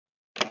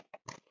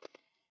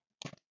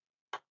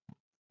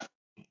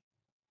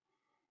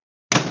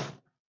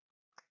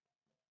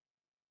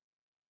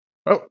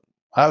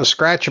I was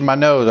scratching my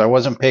nose. I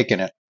wasn't picking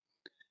it.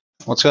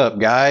 What's up,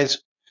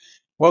 guys?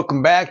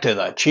 Welcome back to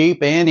the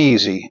Cheap and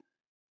Easy.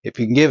 If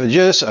you can give it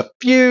just a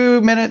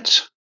few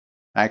minutes,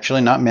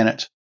 actually not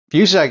minutes,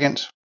 few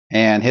seconds,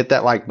 and hit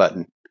that like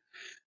button.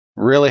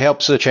 Really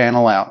helps the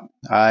channel out.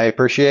 I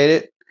appreciate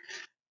it.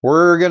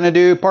 We're going to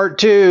do part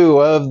 2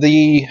 of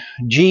the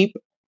Jeep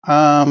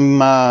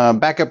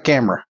backup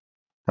camera.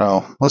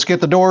 So let's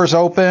get the doors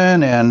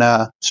open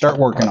and start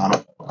working on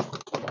it.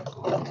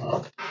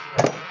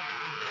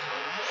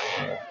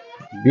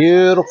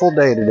 Beautiful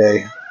day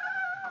today.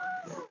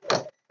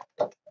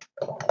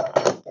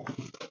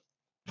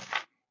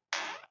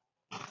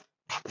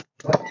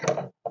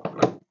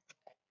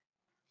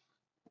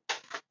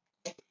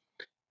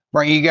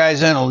 Bring you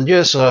guys in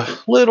just a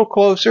little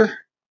closer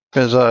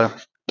because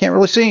can't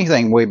really see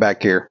anything way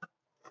back here.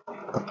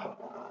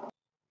 All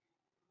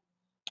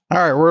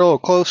right, we're a little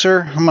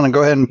closer. I'm going to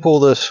go ahead and pull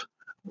this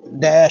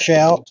dash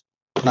out.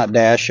 Not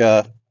dash,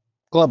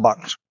 glove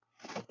box.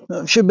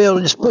 Should be able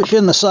to just push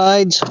in the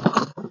sides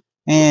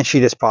and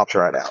she just pops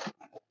right out.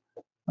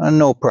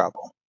 No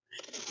problem.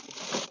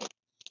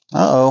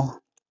 Uh-oh.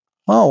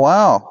 Oh,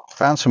 wow.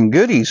 Found some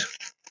goodies.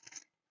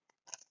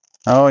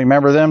 Oh, you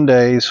remember them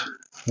days?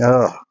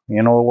 Oh,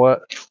 you know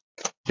what?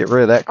 Get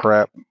rid of that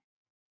crap.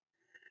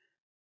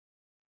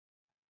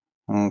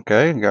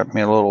 Okay, got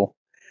me a little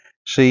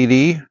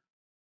CD.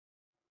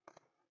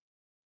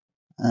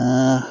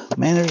 Man,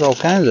 there's all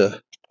kinds of...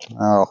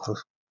 Oh,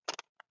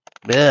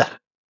 bleh.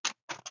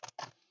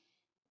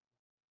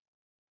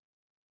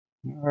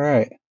 All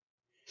right.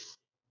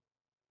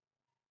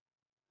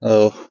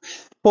 Oh,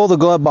 pull the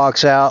glove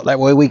box out. That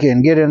way we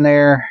can get in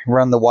there,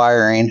 run the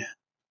wiring.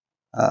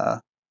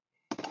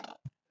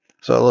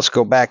 So let's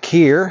go back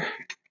here.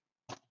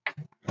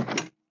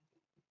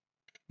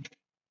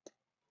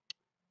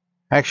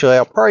 Actually,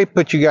 I'll probably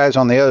put you guys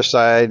on the other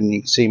side and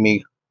you can see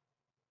me.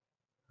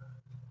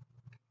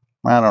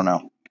 I don't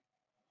know.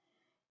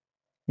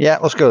 Yeah,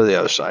 let's go to the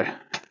other side.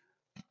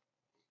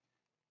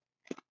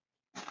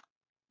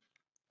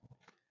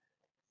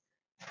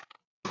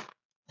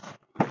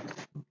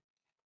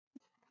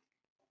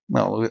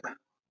 Well, look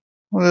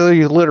at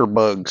these litter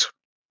bugs.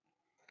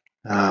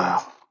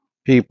 Oh,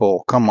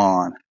 people, come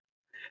on.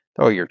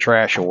 Throw your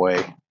trash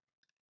away.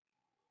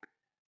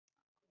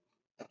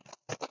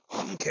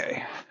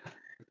 Okay.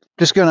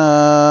 Just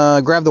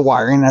gonna grab the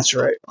wiring. That's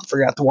right. I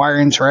forgot the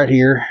wiring's right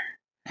here.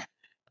 I'm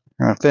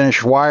gonna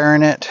finish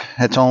wiring it.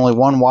 It's only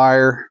one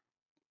wire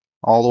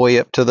all the way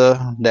up to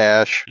the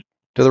dash,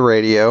 to the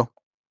radio.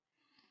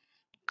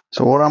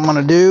 So what I'm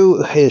gonna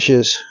do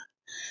is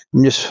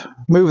I'm just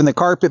moving the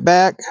carpet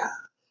back.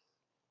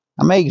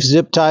 I may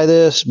zip tie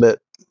this, but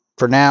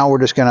for now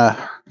we're just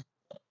gonna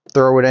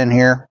throw it in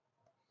here.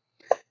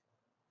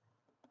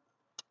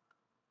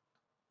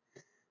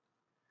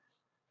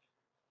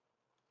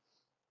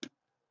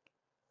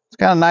 It's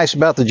kind of nice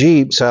about the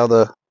Jeeps how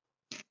the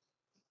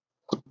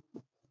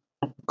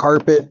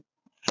carpet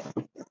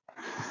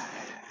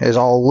is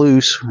all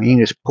loose. You can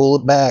just pull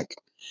it back.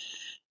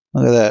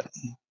 Look at that.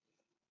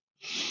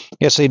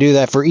 Guess they do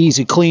that for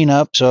easy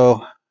cleanup,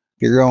 so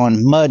if you're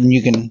going mud and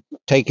you can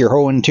take your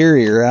whole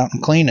interior out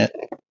and clean it.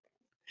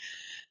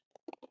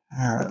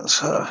 All right,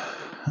 let's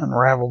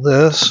unravel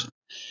this.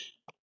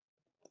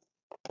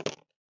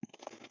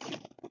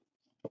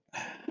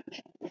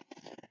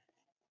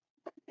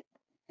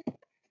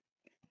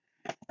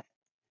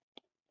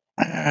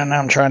 And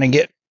I'm trying to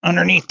get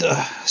underneath the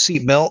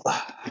seat belt.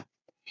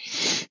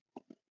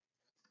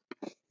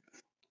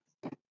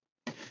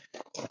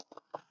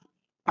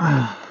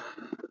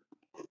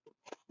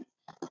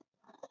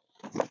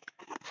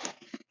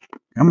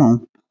 Come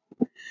on.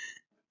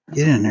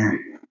 Get in there.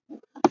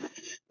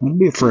 Don't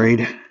be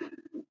afraid.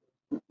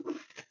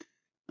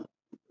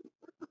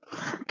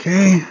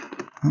 Okay.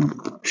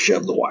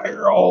 Shove the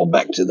wire all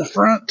back to the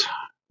front.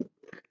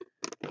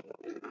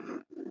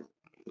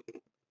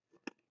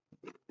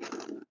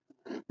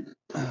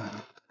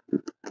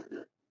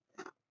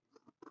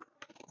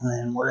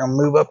 And we're going to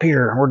move up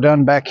here. We're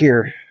done back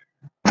here.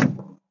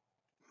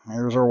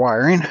 There's our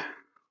wiring.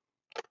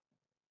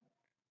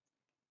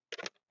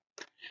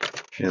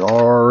 She's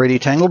already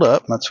tangled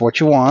up. That's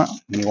what you want.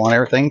 You want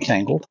everything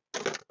tangled.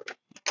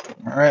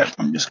 All right,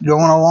 I'm just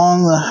going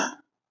along the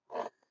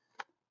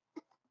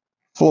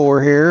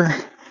floor here.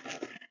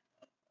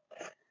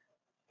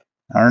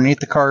 Underneath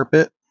the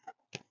carpet.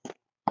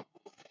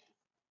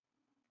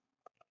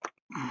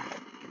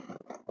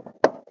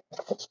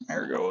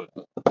 There we go.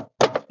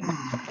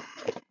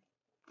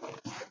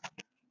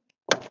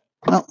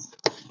 Oh,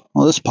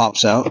 well, this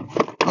pops out.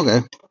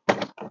 Okay.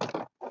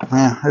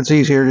 Yeah, it's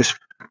easier. Just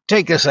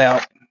take this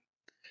out.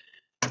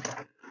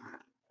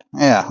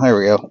 Yeah, there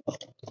we go.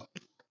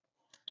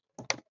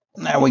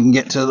 Now we can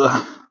get to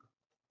the...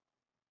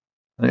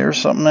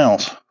 There's something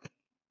else.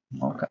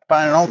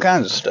 Finding all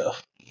kinds of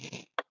stuff.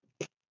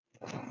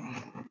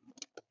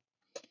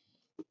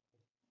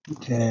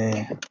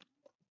 Okay.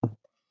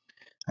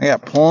 I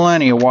got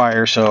plenty of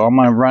wire, so I'm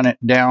going to run it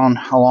down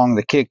along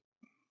the kick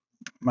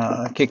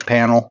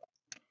panel.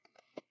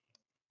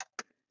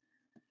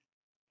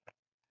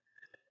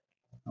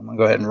 I'm going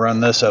to go ahead and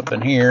run this up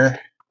in here.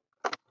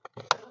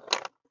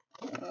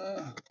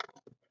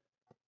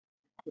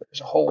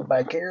 There's a hole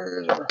back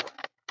here.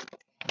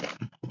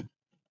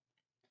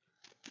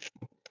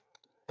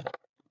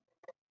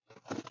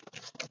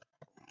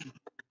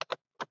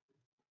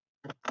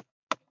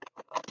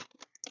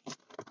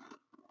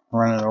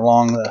 Running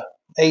along the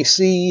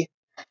AC.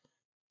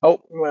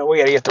 Oh, well, we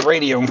got to get the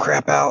radio and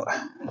crap out.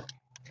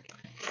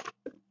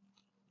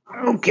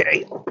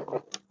 Okay.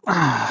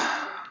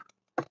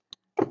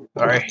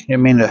 Sorry,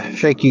 didn't mean to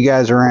shake you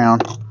guys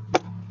around. All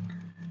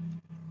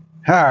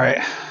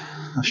right,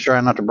 let's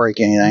try not to break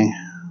anything.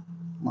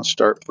 Let's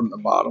start from the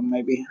bottom,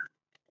 maybe,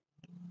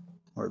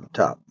 or the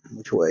top,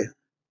 which way.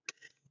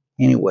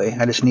 Anyway,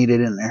 I just need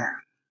it in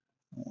there.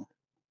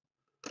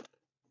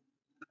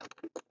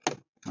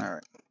 All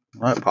right,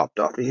 well, that popped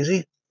off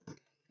easy.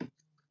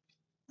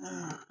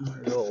 There's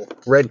a little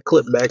red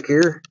clip back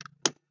here.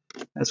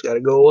 That's got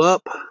to go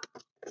up.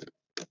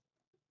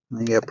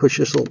 Then you got to push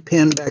this little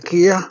pin back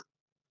here.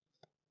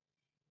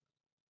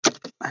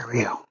 There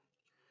we go.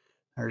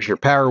 There's your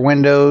power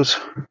windows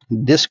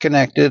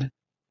disconnected.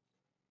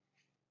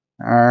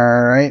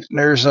 All right,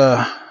 there's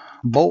a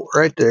bolt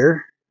right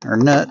there, or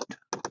nut,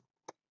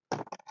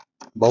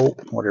 bolt,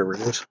 whatever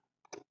it is.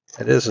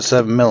 It is a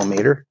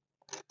 7mm.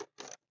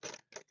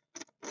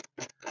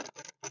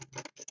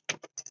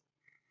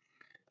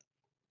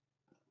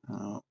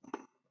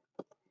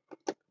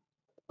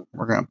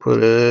 We're going to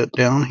put it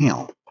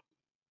downhill.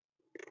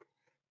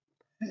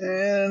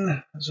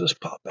 And does this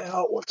pop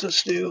out? What's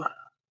this do?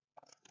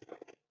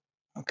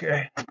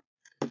 Okay.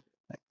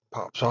 That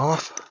pops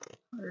off.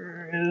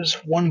 There is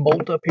one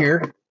bolt up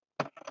here.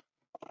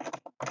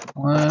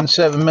 One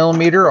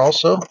 7mm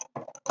also.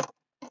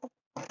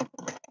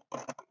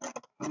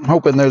 I'm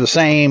hoping they're the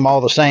same, all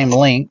the same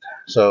length.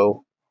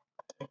 So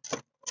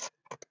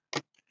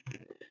that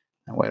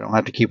way I don't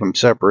have to keep them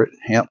separate.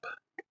 Yep.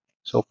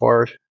 So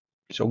far,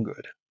 so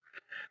good.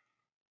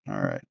 All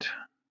right.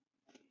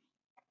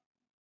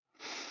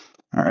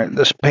 All right,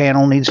 this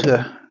panel needs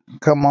to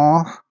come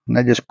off, and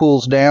that just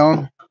pulls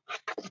down,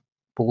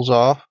 pulls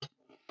off.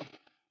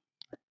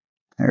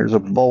 There's a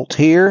bolt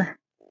here,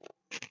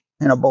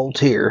 and a bolt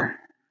here.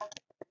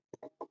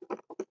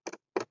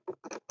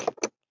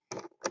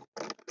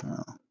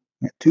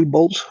 Got two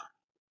bolts.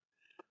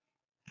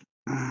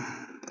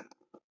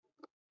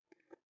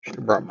 Should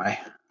have brought my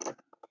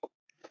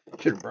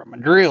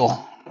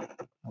drill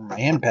or my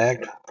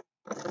impact.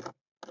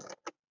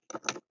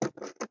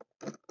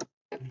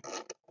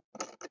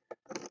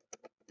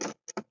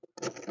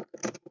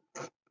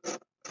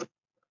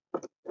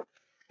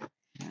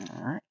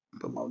 All right,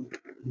 put my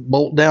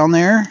bolt down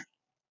there.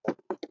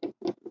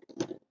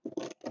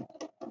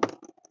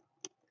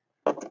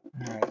 All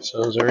right,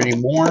 so is there any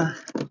more?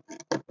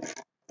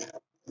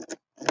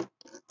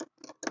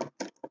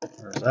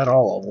 Or is that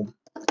all of them?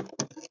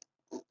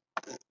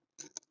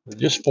 Is it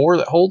just 4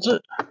 that holds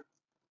it?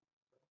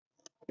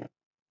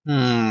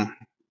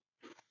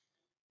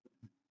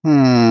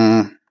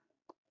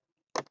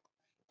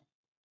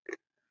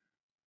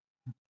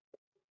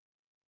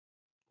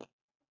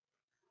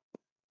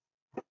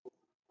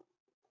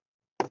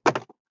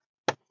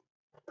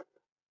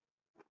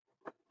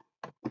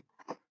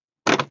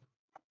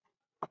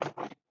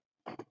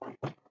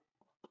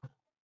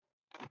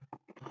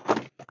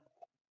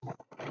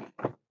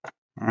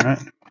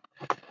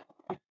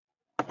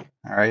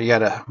 All right, you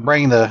gotta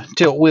bring the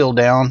tilt wheel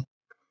down.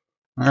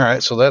 All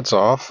right, so that's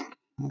off.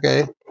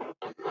 Okay,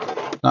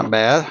 not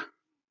bad.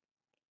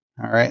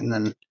 All right, and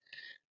then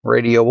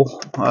radio,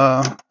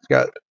 it's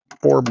got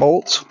 4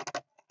 bolts.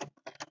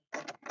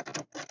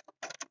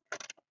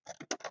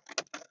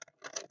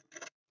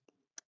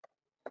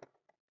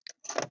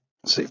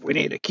 Let's see if we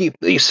need to keep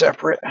these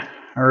separate,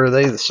 or are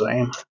they the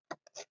same?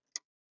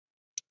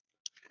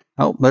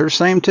 Oh, they're the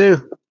same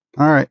too.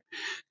 All right,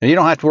 now you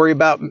don't have to worry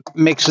about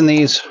mixing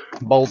these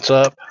bolts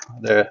up.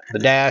 The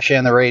dash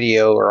and the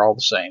radio are all the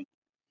same,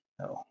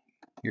 so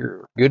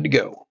you're good to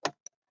go.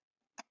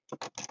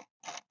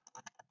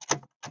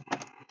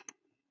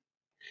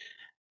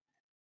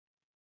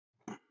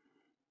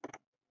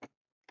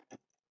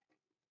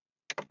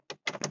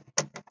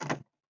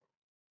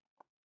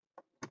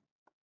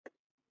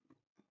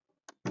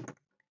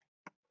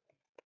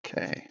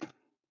 Okay.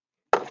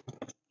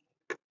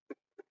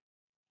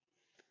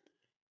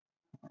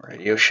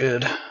 Radio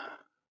should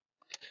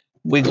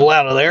wiggle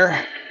out of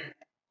there.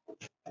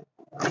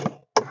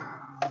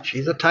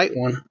 She's a tight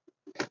one.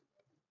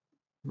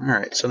 All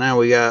right, so now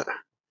we got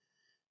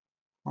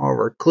all of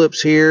our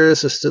clips here.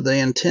 This is to the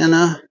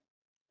antenna.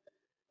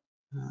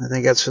 I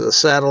think that's for the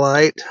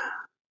satellite.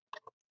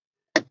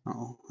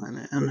 Oh,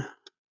 and then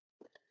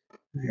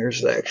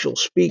here's the actual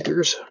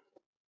speakers.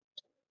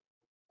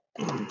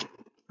 Come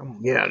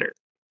on, get out of here.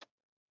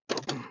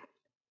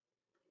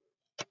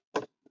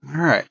 All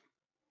right.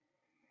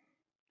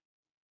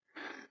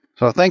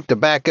 So I think the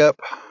backup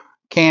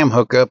cam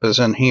hookup is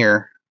in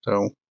here.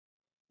 So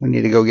we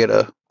need to go get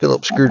a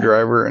Phillips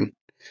screwdriver, and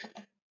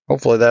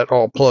hopefully that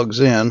all plugs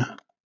in.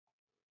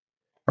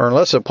 Or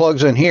unless it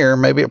plugs in here,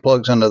 maybe it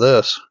plugs into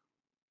this.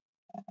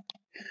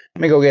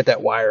 Let me go get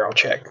that wire, I'll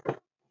check.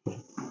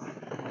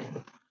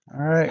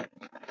 Alright,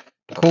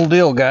 cool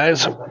deal,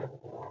 guys.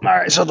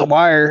 Alright, so the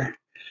wire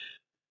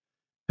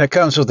that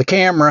comes with the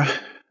camera,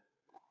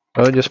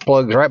 so it just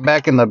plugs right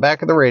back in the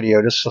back of the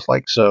radio, just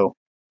like so.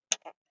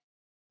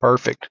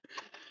 Perfect.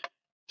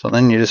 So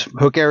then you just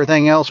hook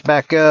everything else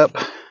back up.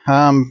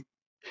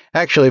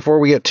 Actually, before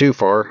we get too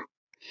far,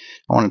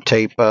 I want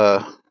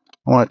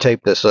to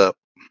tape this up.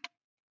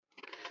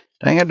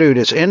 Thing I do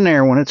this in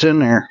there when it's in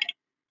there.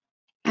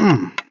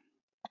 I'm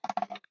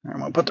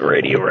gonna put the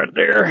radio right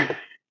there.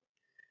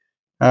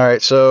 All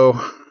right, so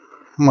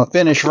I'm gonna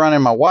finish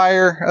running my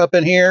wire up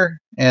in here,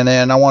 and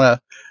then I want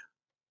to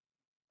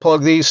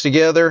plug these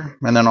together,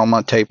 and then I'm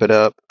gonna tape it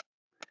up.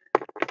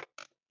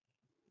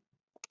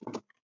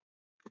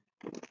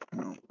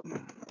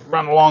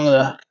 Run along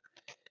the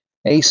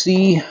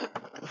AC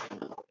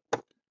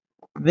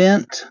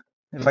vent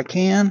if I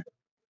can.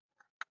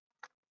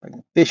 If I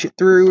can fish it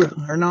through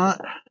or not.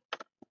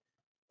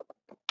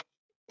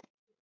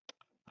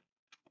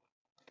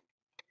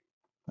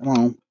 Come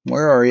on,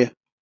 where are you?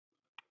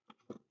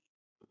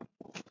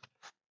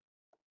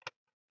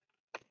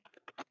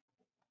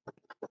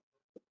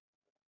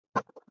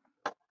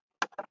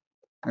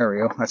 There we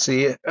go. I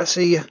see you. I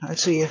see you. I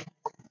see you.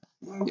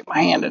 Get my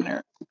hand in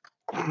there.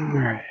 All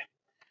right.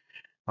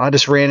 I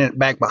just ran it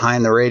back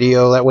behind the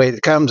radio. That way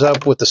it comes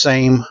up with the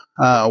same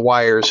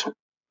wires.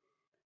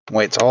 That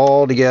way it's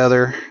all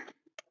together.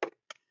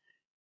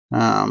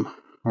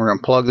 We're going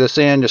to plug this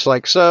in just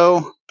like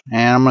so.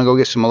 And I'm going to go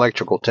get some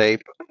electrical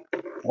tape.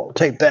 We'll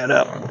tape that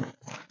up.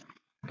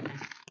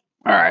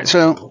 All right.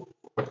 So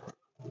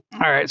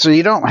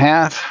you don't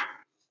have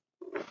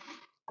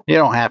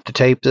to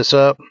tape this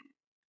up.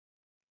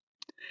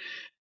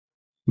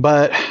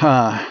 But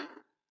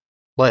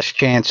less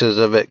chances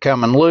of it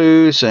coming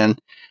loose, and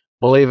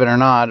believe it or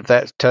not, if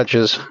that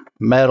touches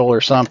metal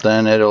or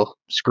something, it'll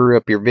screw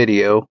up your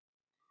video.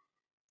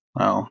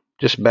 Well,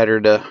 just better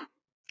to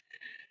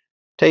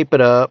tape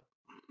it up.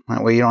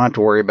 That way you don't have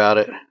to worry about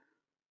it.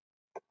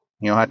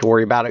 You don't have to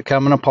worry about it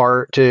coming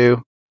apart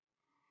too.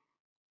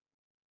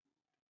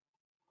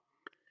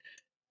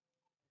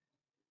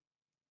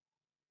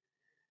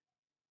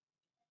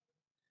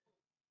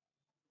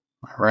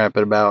 I wrap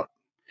it about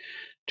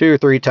 2 or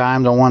 3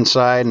 times on one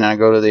side, and then I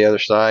go to the other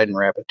side and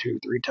wrap it 2 or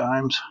 3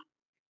 times.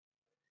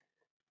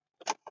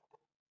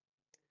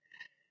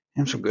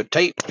 And some good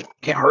tape.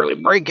 Can't hardly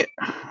break it.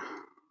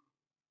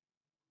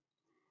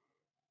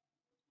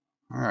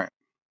 Alright.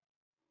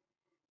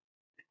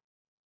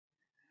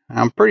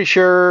 I'm pretty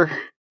sure.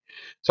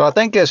 So I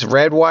think this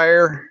red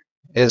wire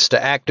is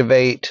to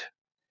activate.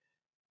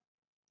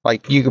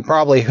 Like, you could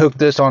probably hook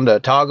this onto a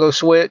toggle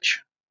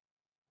switch.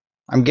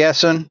 I'm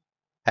guessing.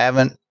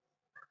 Haven't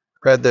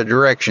read the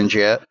directions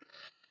yet.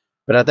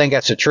 But I think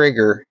that's a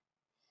trigger.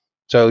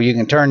 So you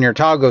can turn your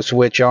toggle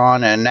switch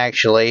on and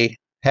actually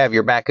have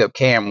your backup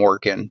cam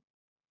working.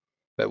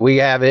 But we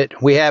have it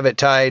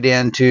tied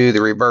into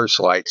the reverse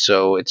lights,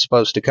 so it's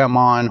supposed to come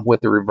on with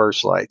the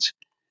reverse lights.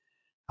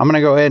 I'm going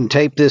to go ahead and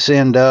tape this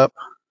end up.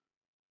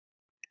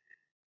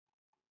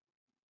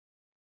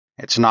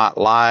 It's not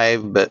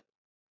live, but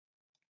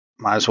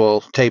might as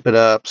well tape it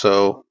up.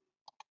 So,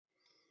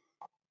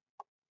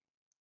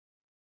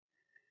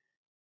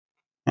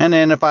 and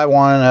then if I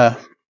want to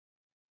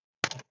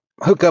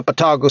hook up a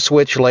toggle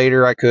switch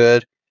later, I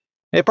could.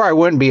 It probably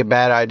wouldn't be a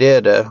bad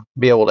idea to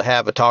be able to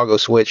have a toggle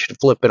switch to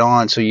flip it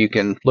on so you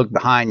can look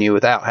behind you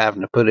without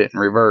having to put it in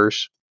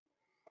reverse.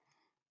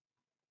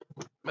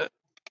 But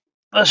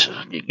let's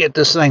get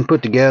this thing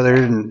put together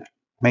and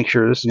make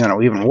sure this is going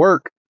to even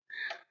work.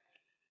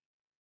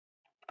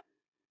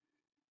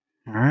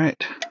 All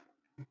right.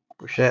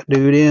 Push that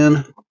dude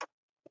in.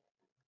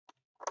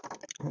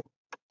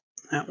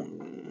 That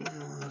one,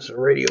 there's a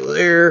radio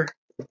there.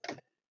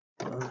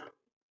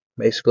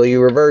 Basically,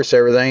 you reverse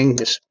everything.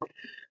 Just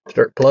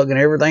start plugging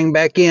everything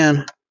back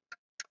in.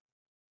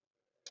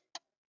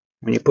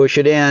 When you push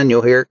it in,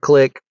 you'll hear it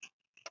click.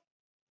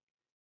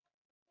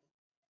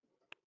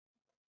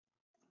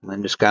 And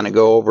then just kind of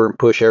go over and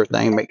push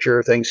everything, make sure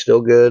everything's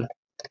still good.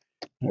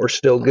 We're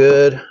still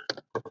good.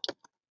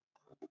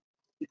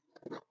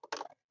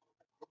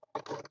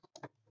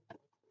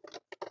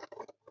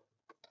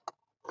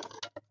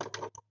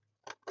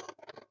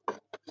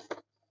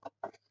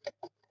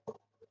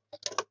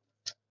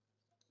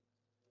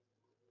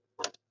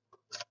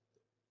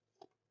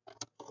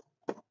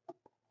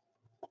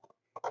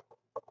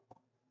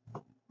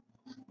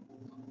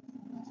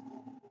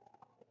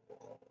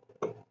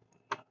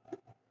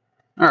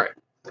 All right.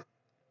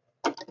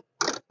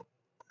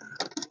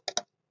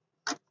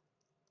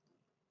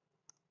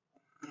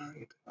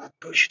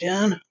 Push it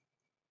in.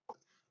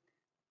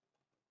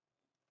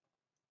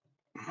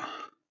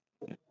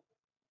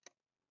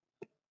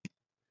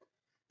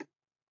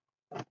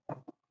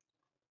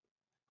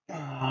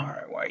 All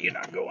right, why are you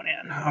not going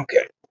in?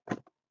 Okay.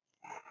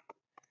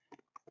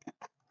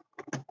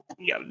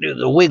 You got to do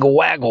the wiggle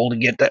waggle to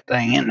get that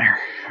thing in there.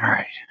 All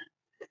right.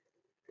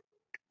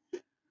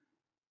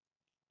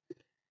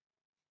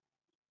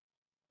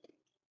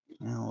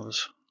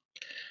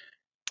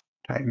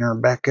 Tighten her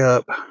back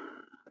up.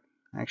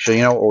 Actually,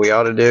 you know what we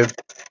ought to do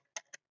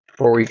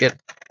before we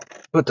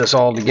put this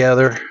all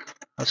together?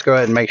 Let's go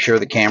ahead and make sure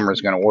the camera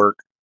is going to work.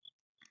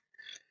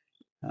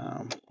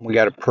 We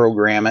got to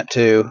program it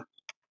too.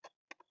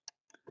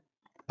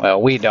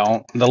 Well, we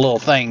don't. The little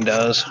thing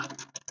does.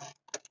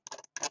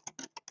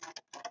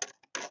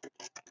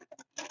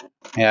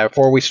 Yeah,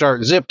 before we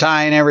start zip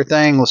tying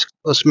everything,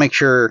 let's make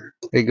sure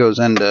it goes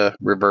into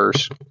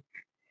reverse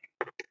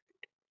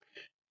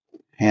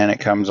and it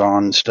comes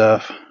on and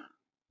stuff.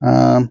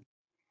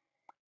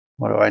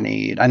 What do I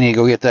need? I need to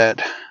go get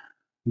that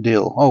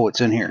deal. Oh,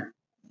 it's in here.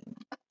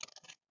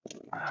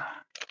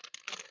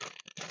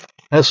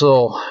 This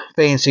little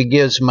fancy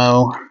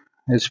gizmo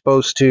is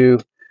supposed to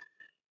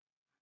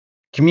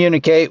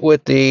communicate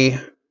with the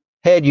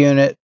head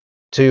unit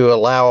to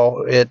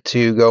allow it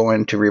to go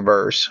into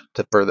reverse,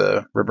 for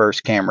the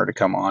reverse camera to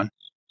come on,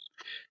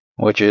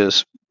 which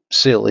is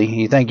silly.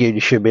 You think you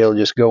should be able to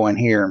just go in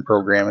here and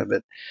program it,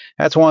 but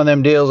that's one of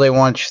them deals they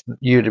want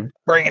you to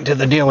bring it to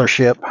the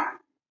dealership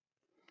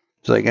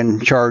so they can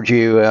charge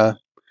you,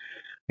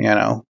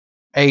 $800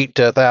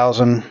 to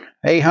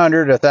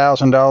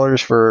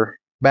 $1,000 for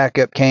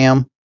backup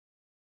cam.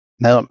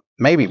 No,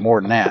 maybe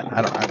more than that.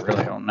 I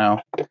really don't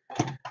know.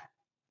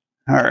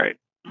 All right.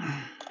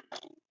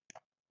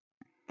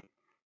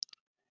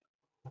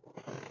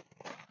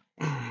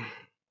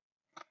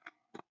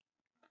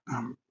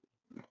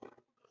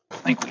 I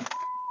think we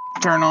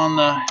turn in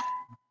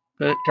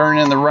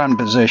the run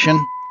position,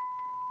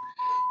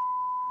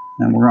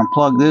 and we're going to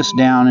plug this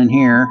down in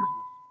here.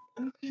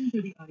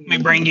 Let me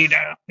bring you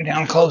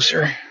down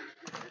closer.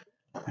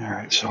 All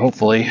right, so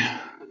hopefully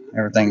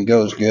everything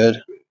goes good.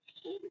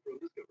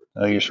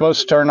 So you're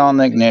supposed to turn on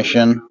the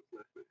ignition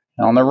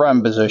on the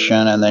run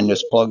position and then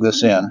just plug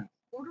this in.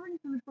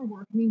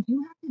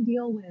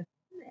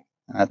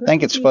 I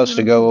think it's supposed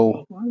to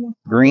go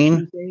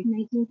green.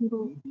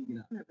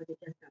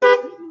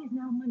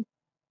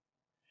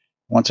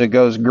 Once it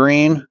goes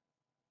green,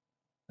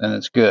 then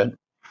it's good.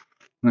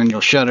 And then you'll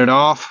shut it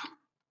off.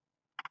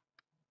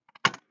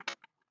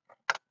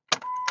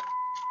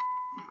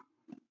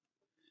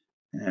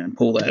 And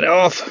pull that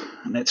off,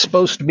 and it's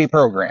supposed to be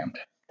programmed.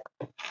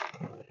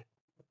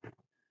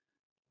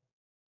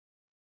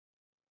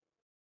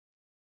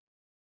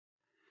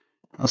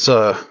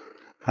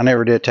 I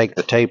never did take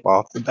the tape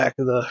off the back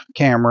of the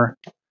camera.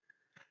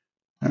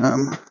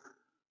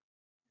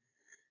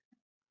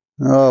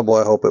 Oh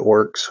boy, I hope it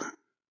works.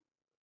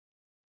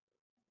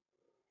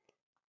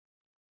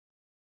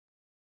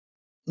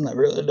 I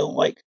really don't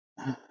like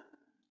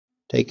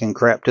taking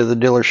crap to the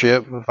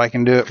dealership if I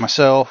can do it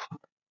myself.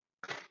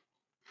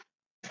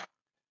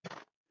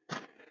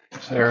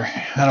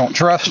 I don't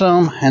trust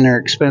them, and they're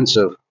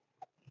expensive.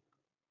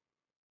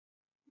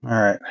 All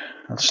right,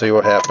 let's see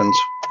what happens.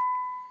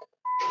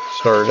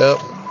 Start it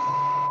up.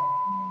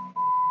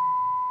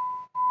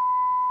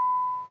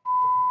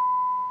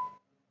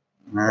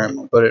 All right,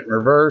 we'll put it in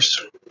reverse.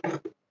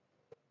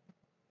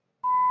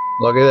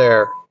 Looky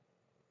there.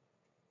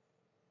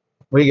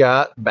 We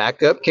got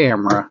backup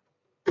camera.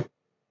 And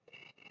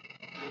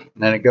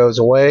then it goes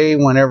away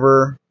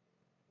whenever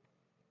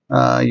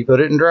you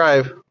put it in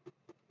drive.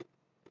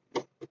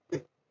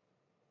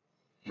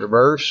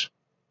 Reverse.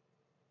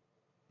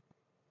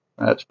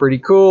 That's pretty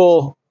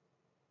cool.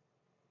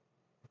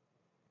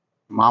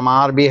 Mama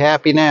ought to be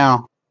happy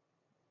now.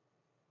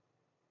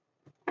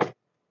 All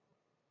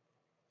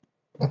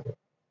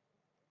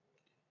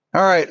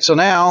right, so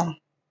now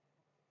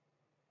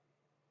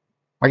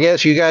I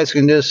guess you guys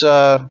can just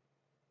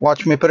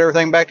watch me put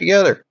everything back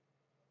together.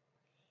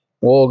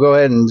 We'll go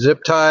ahead and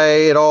zip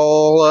tie it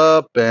all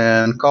up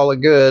and call it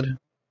good.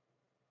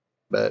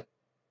 But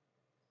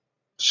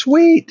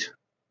sweet.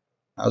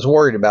 I was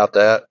worried about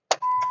that.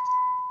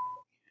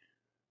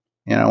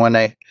 You know,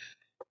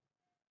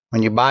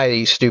 when you buy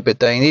these stupid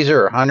things, these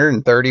are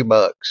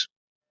 $130.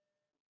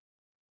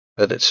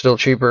 But it's still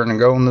cheaper than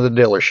going to the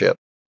dealership.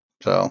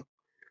 So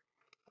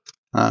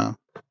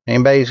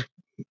anybody's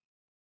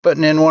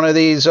putting in one of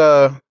these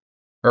or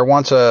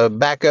wants a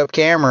backup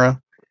camera,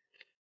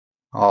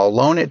 I'll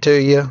loan it to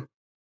you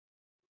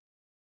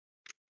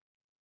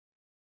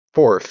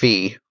for a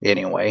fee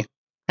anyway.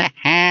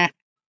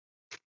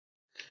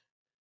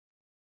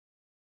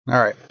 All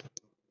right,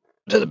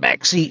 to the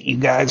back seat, you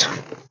guys.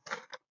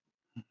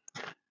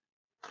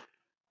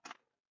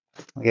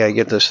 We gotta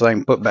get this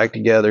thing put back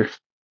together.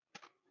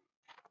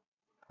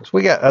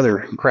 We got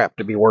other crap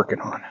to be working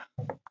on.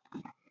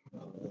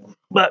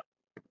 But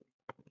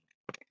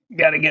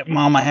gotta get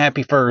Mama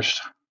happy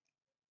first.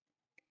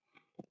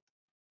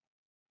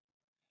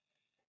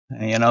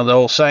 And you know the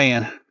old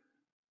saying,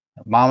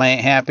 if Mama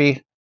ain't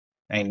happy,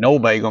 ain't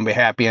nobody gonna be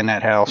happy in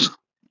that house.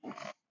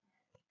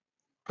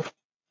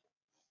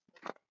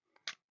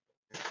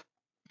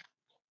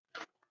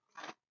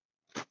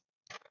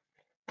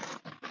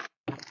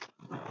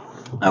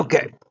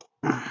 Okay.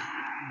 I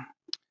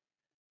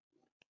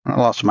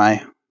lost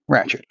my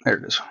ratchet. There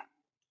it is.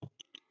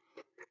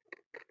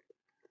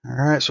 All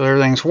right, so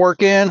everything's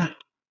working. Now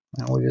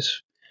we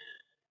just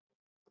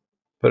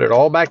Put it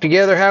all back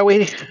together how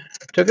we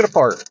took it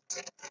apart.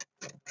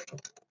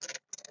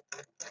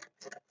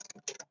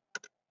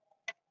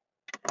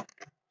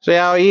 See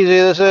how easy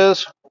this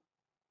is?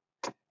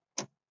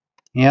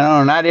 You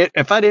know, and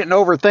if I didn't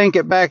overthink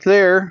it back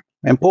there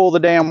and pull the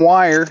damn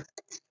wire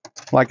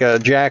like a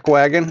jack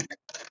wagon,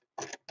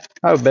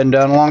 I would have been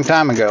done a long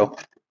time ago.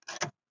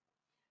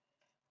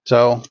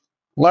 So,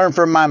 learn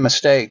from my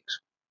mistakes.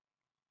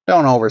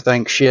 Don't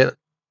overthink shit.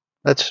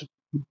 That's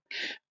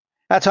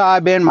how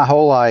I've been my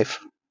whole life.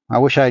 I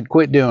wish I'd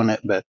quit doing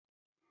it, but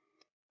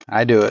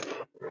I do it.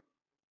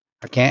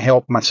 I can't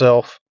help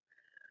myself.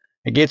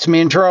 It gets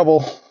me in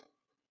trouble.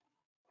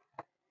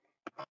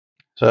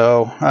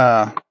 So,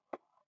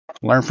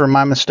 learn from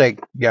my mistake,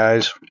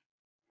 guys.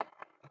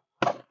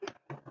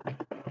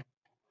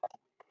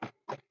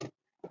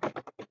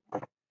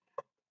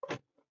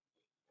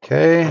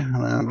 Okay,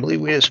 I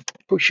believe we just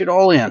push it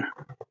all in.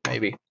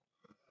 Maybe,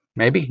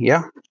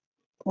 yeah.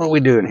 What are we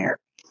doing here?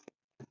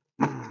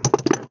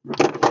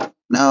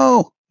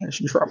 No, I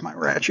just dropped my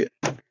ratchet.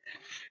 All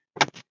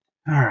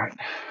right,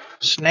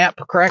 snap,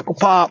 crackle,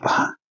 pop.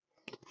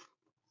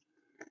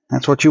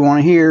 That's what you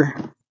want to hear.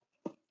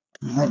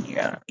 You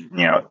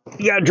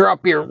gotta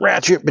drop your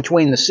ratchet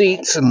between the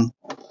seats and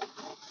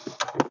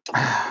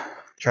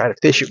try to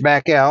fish it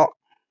back out.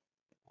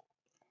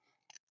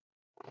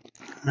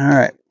 All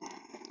right,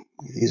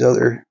 get these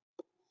other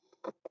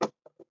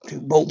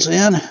 2 bolts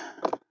in.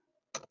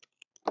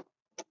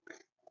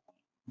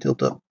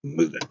 Tilt up,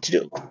 move it,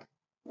 tilt.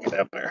 Get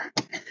up there.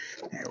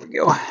 There we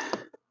go.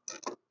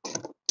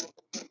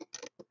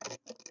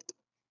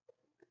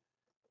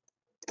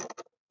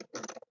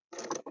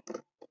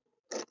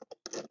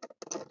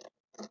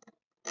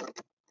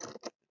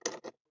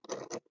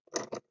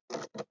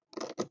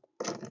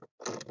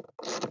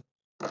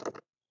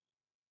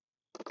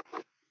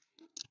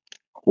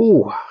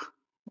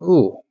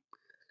 Ooh.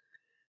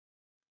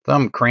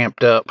 Thumb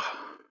cramped up.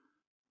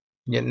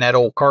 Getting that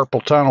old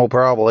carpal tunnel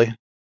probably.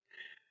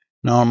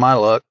 Knowing my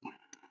luck.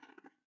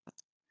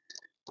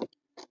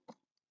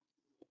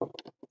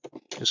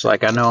 Just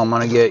like I know I'm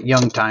going to get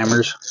young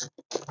timers.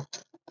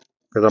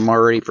 Because I'm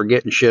already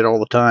forgetting shit all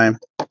the time.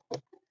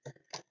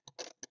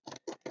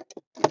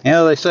 You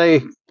know, they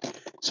say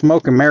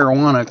smoking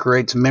marijuana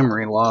creates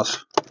memory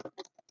loss.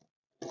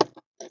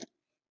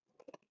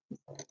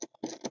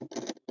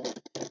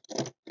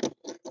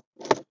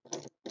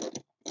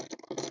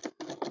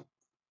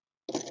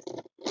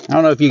 I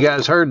don't know if you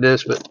guys heard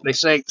this, but they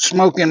say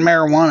smoking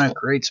marijuana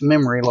creates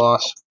memory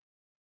loss.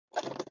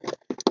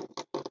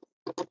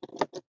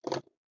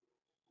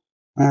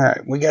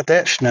 Alright, we got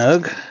that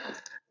snug.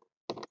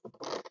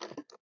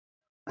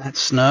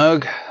 That's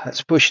snug.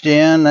 That's pushed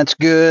in. That's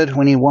good.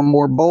 We need 1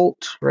 more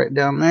bolt right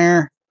down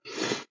there.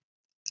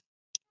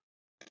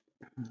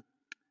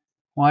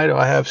 Why do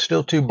I have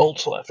still 2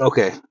 bolts left?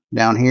 Okay,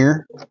 down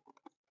here.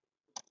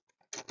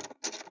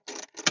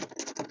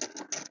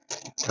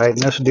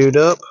 Tighten this dude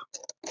up.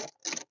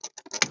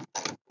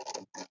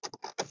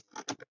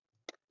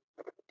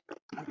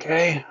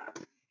 Okay,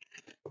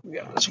 we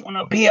got this one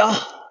up here.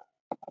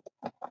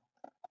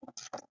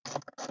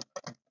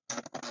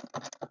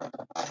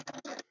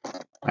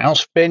 Don't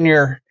spin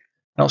your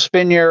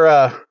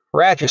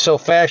ratchet so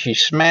fast you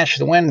smash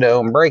the window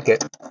and break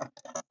it.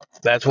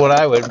 That's what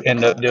I would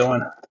end up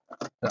doing.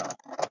 So,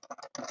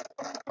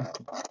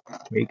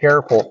 be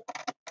careful.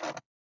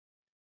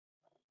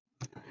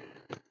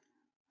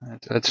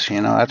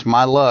 That's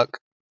my luck.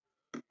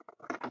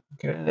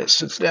 Okay, that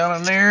sits down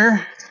in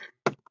there.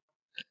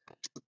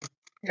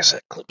 I guess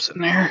that clips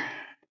in there.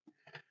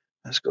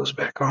 This goes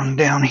back on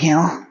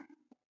downhill.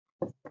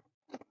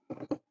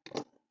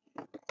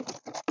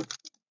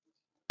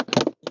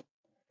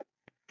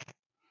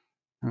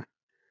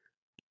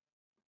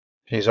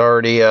 She's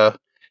already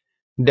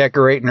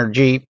decorating her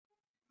Jeep.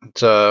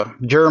 It's a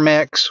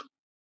Germex,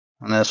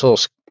 and this little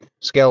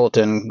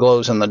skeleton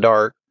glows in the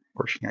dark. Of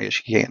course, I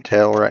guess you can't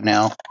tell right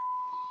now.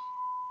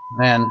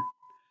 And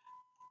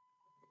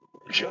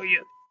show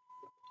you,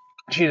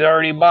 she's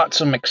already bought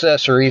some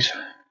accessories.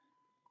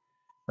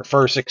 Her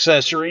first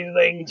accessory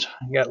things.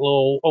 Got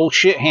little old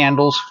shit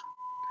handles,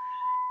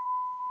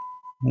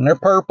 and they're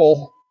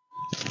purple.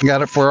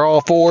 Got it for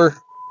all 4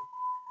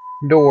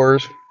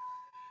 doors.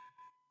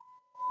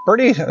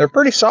 They're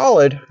pretty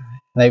solid.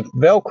 They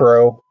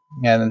Velcro,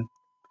 and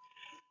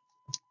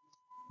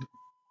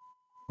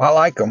I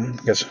like them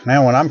because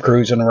now when I'm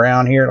cruising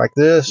around here like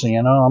this,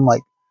 I'm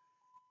like,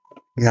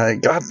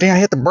 God damn, I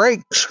hit the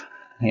brakes,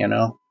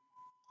 Oh,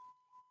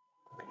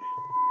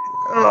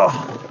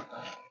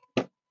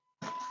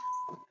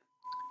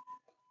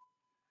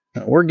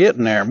 we're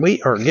getting there.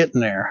 We are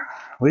getting there.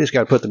 We just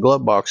got to put the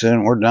glove box in.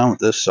 And we're done with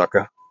this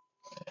sucker.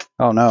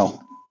 Oh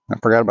no, I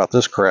forgot about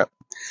this crap.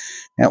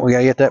 Yeah, we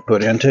gotta get that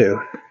put in too.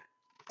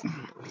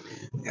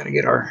 We gotta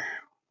get our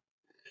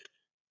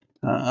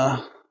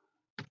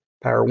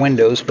power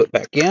windows put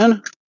back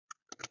in.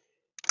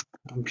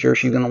 I'm sure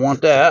she's gonna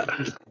want that.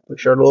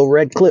 Push our little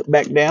red clip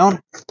back down,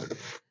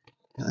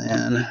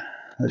 and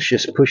this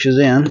just pushes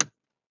in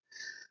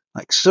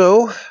like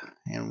so.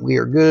 and we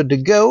are good to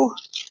go.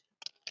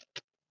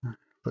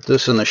 Put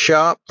this in the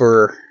shop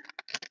for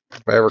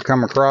if I ever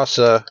come across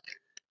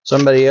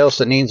somebody else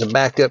that needs a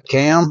backup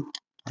cam.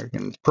 I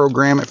can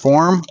program it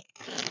for them.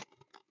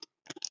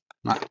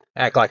 Not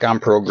act like I'm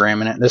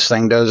programming it. This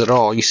thing does it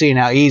all. You see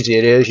how easy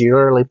it is. You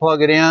literally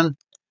plug it in,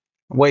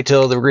 wait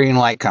till the green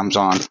light comes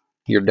on.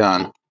 You're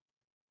done.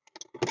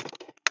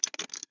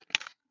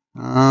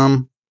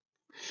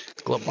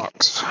 Glove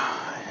box.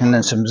 And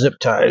then some zip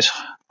ties.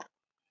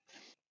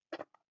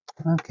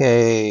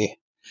 Okay.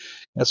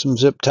 Got some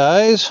zip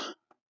ties.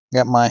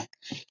 Got my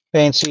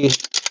fancy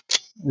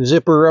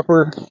zipper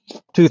upper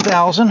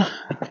 2000.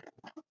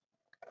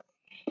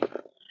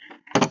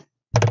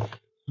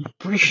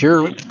 Pretty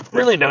sure we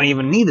really don't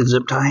even need to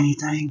zip tie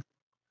anything.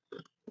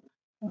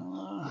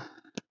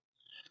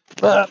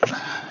 But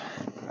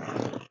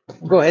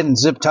we'll go ahead and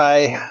zip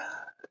tie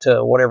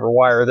to whatever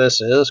wire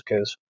this is,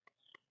 because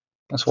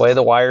this way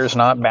the wire's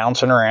not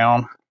bouncing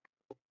around.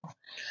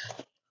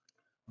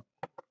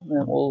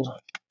 Then we'll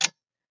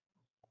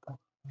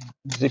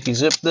zippy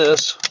zip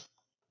this.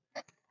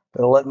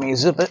 It'll let me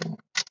zip it.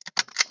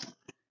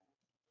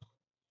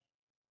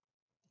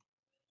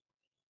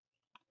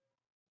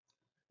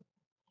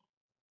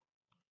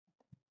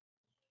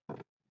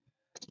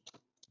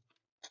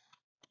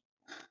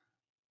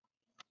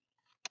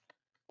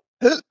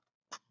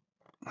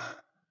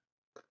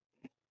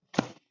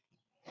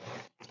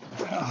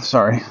 Oh,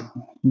 sorry.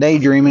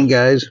 Daydreaming,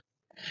 guys.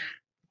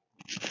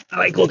 I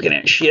like looking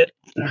at shit,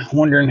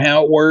 wondering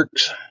how it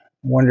works,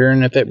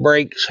 wondering if it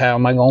breaks, how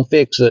am I going to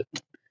fix it?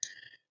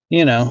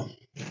 You know,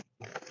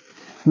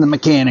 the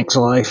mechanic's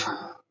life.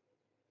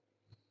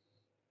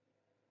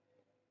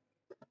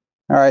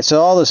 Alright,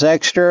 so all this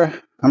extra,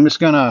 I'm just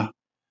going to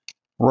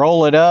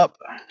roll it up,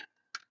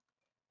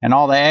 and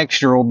all the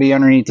extra will be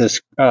underneath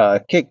this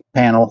kick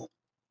panel.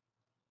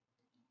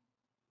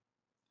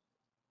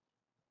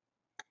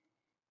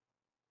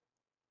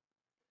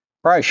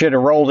 Probably should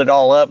have rolled it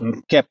all up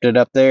and kept it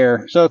up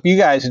there. So if you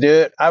guys do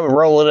it, I would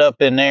roll it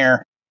up in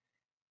there.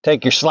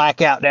 Take your slack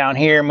out down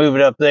here, move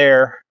it up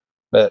there.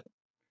 But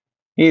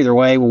either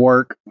way will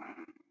work.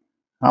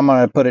 I'm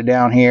going to put it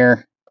down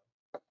here.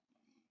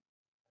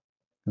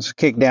 Let's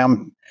kick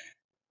down.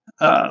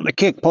 The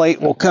kick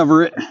plate will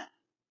cover it.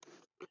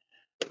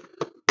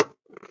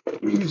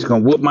 You're just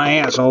going to whoop my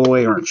ass all the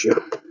way, aren't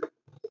you?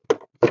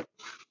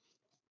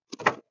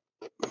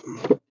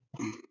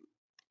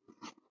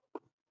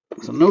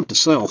 So note to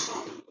self.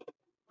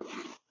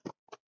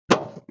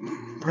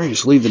 Probably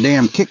just leave the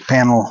damn kick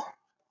panel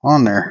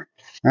on there.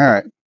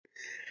 Alright.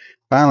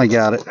 Finally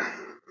got it.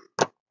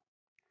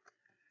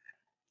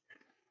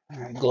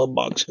 Alright, glove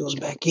box goes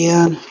back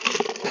in.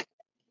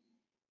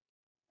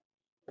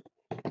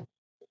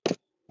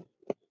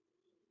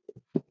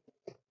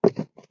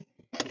 There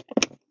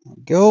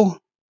we go.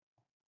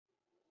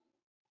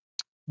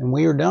 And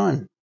we are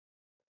done.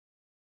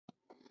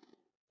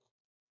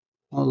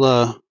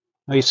 Well,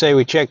 how do you say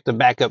we check the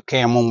backup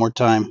cam one more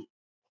time?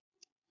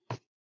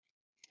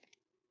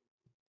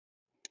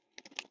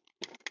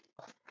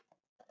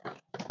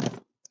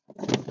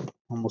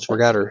 Almost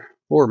forgot her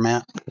floor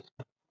mat.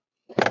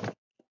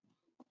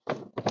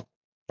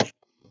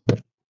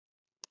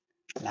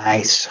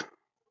 Nice.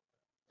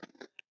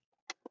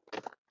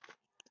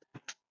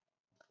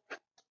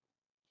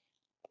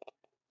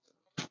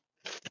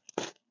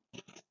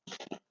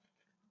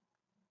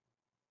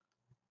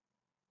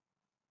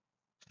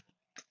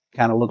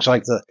 Kind of looks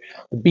like the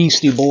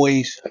Beastie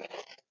Boys.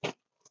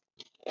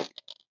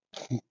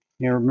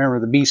 You remember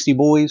the Beastie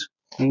Boys?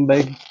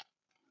 Anybody?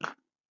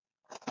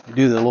 They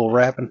do the little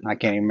rapping. I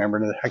can't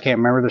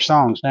remember their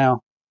songs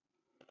now.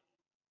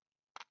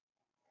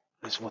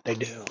 That's what they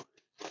do.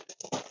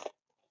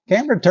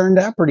 Camera turned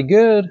out pretty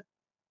good.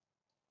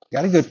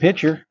 Got a good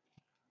picture.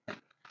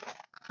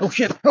 Oh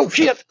shit! Oh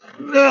shit!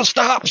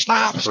 Stop!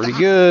 Pretty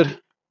good.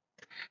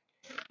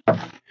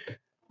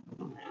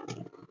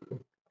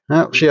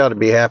 Oh, she ought to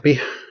be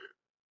happy.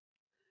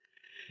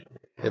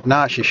 If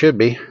not, she should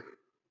be.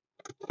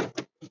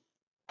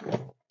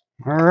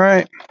 All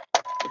right.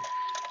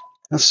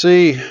 Let's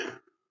see.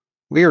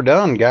 We are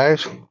done,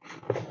 guys.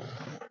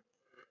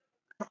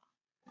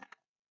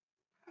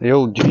 The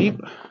old Jeep.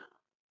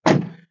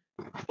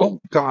 Oh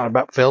God! I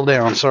about fell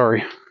down.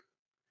 Sorry.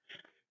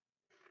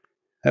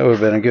 That would have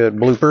been a good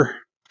blooper.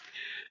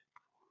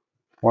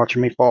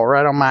 Watching me fall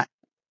right on my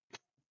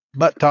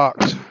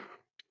buttocks.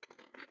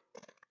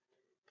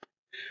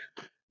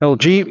 The old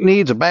Jeep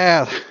needs a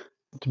bath.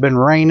 It's been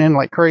raining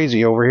like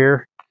crazy over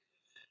here.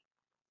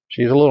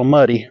 She's a little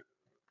muddy.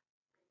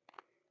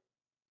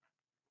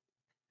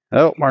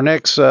 Oh, our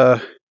next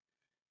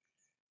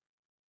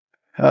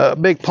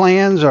big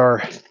plans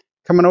are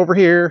coming over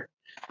here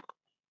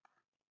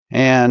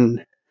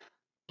and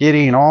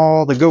getting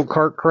all the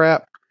go-kart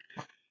crap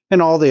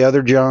and all the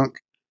other junk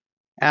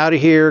out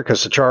of here,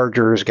 because the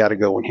charger's got to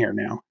go in here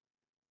now.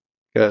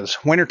 Because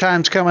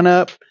wintertime's coming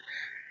up.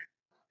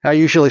 I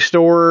usually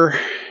store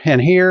in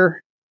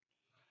here.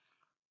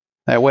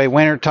 That way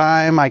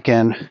wintertime I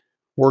can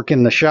work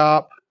in the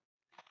shop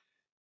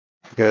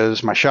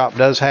because my shop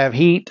does have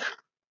heat,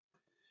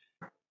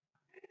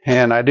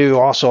 and I do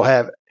also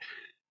have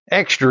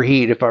extra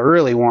heat if I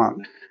really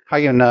want.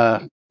 I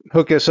can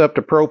hook this up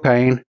to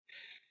propane,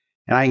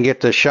 and I can get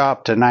the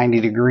shop to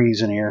 90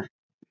 degrees in here.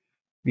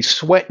 Be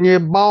sweating your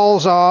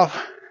balls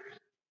off.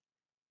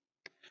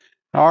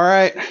 All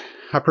right,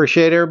 I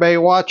appreciate everybody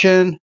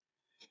watching.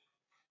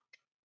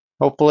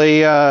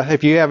 Hopefully,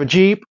 if you have a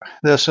Jeep,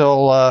 this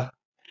will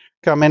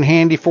come in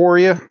handy for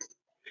you,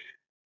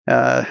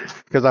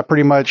 because I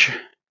pretty much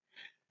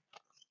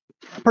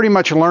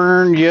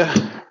learned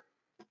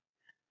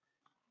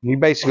you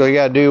basically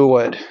got to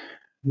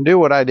do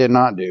what I did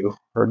not do,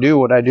 or do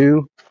what I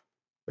do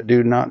but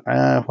do not.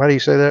 Why do you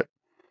say that?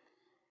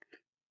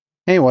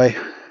 Anyway,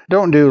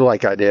 don't do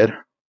like I did.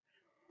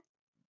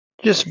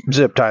 Just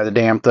zip tie the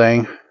damn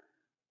thing.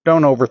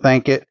 Don't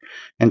overthink it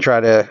and try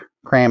to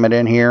cram it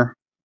in here,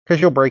 because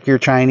you'll break your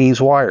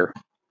Chinese wire.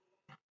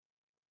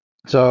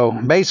 So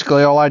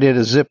basically all I did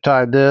is zip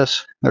tied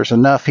this. There's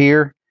enough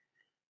here.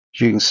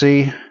 As you can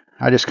see,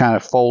 I just kind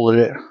of folded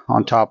it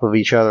on top of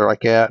each other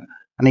like that.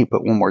 I need to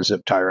put one more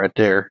zip tie right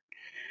there.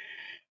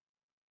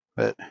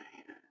 But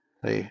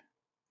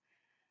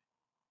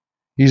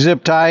you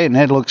zip tie it and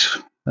it looks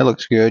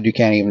good. You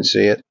can't even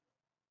see it.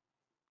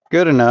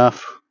 Good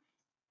enough.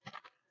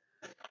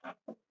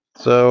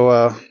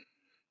 So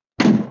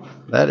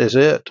that is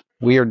it.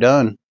 We are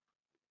done.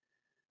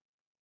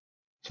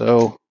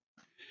 So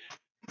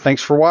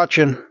thanks for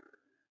watching.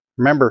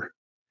 Remember,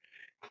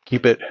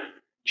 keep it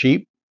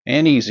cheap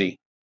and easy.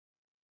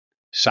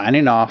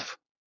 Signing off.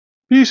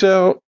 Peace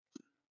out.